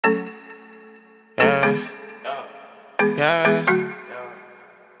Yeah.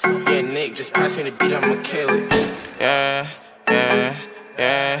 Yeah, Nick, just pass me the beat, I'ma kill it. Yeah, yeah,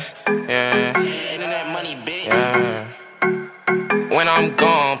 yeah, yeah. Internet money, bitch. Yeah. When I'm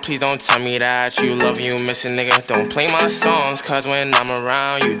gone, please don't tell me that you love you missing, nigga. Don't play my songs, cause when I'm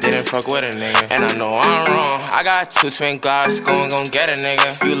around, you didn't fuck with a nigga. And I know I'm wrong, I got 2 twin Glocks, gon' get a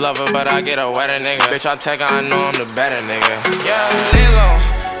nigga. You love her, but I get a wetter nigga. Bitch, I Tecca, I know I'm the better nigga. Yeah, lay low,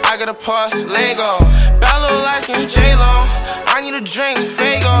 I get a pause, Lego. Bad little light skin, JLO. I need a drink,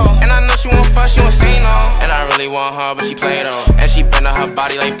 Faygo. And I know she won't fuck, she won't say no. And I really want her, but she Play-Doh. And she bend her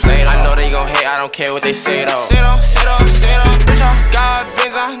body like Play-Doh. I know they gon' hate, I don't care what they say though. Say though. Bitch, I got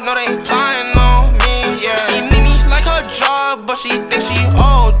bins, I know they plotting on me, yeah. She need me like her job, but she thinks she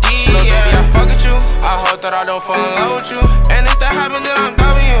OD, yeah. Baby, I fuck with you, I hope that I don't fall in love with you. And if that happens, then I'm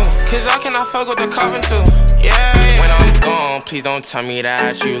done with you, cause I cannot fuck with the coffin too, yeah. When I'm gone, please don't tell me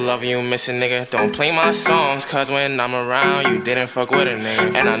that you love you missing, nigga. Don't play my songs, cause when I'm around, you didn't fuck with a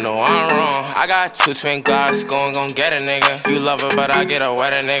nigga. And I know I'm wrong, I got 2 twin Glocks, gon' get a nigga. You love her, but I get a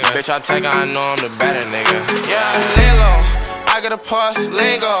wetter nigga. Bitch, I Tecca, I know I'm the better nigga. Yeah, lay low, I get a pause,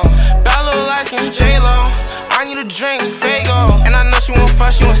 Lego. Bad little light skin, JLO. I need a drink, Faygo. And I know she won't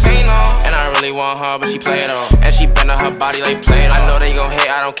fuck, she won't say no. And I really want her, but she Play-Doh. And she bend her body like Play-Doh. I know they gon' hate,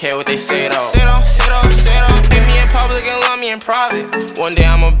 I don't care what they say though. Say though. Hate me in public and love me in private. One day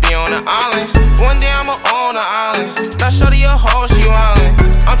I'ma be on an island. One day I'ma own an island. Now shorty a hoe, she wildin'.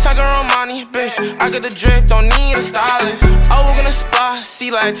 I'm talking Romani, bitch. I get the drip, don't need a stylist. I walk in the spot,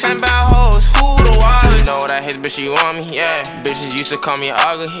 see like 10 bad hoes. Who the wildest? Know that his bitch, she want me, yeah. Bitches used to call me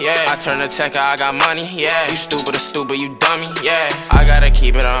ugly, yeah. I turn to Tecca, I got money, yeah. You stupid, you dummy, yeah. I gotta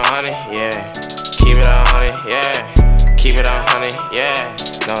keep it 100, yeah. Keep it 100, yeah. Keep it 100, yeah.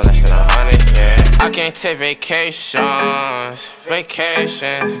 No less than 100, yeah. I can't take vacations.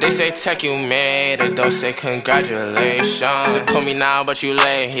 They say Tech, you made it, don't say congratulations. So put me now, but you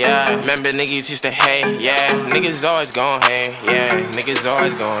late, yeah. Remember niggas used to hate, yeah. Niggas always gon' hate, yeah. Niggas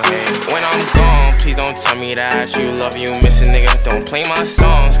always gon' hate. When I'm gone, please don't tell me that you love you missing, nigga. Don't play my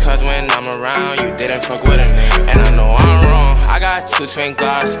songs, cause when I'm around, you didn't fuck with a nigga. And I know I'm wrong, I got 2 twin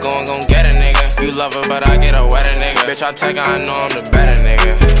Glocks, gon' get a nigga. You love her, but I get a wetter nigga. Bitch, I Tecca, I know I'm the better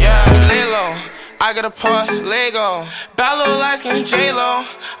nigga. Yeah, lay low, I get a pause, Lego. Bad little light skin, JLO.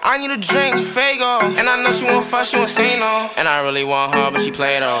 I need a drink, Faygo. And I know she won't fuck, she won't say no. And I really want her, but she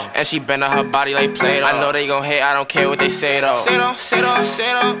Play-Doh. And she bend her body like Play-Doh. I know they gon' hate, I don't care what they say though. Say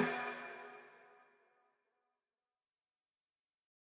though.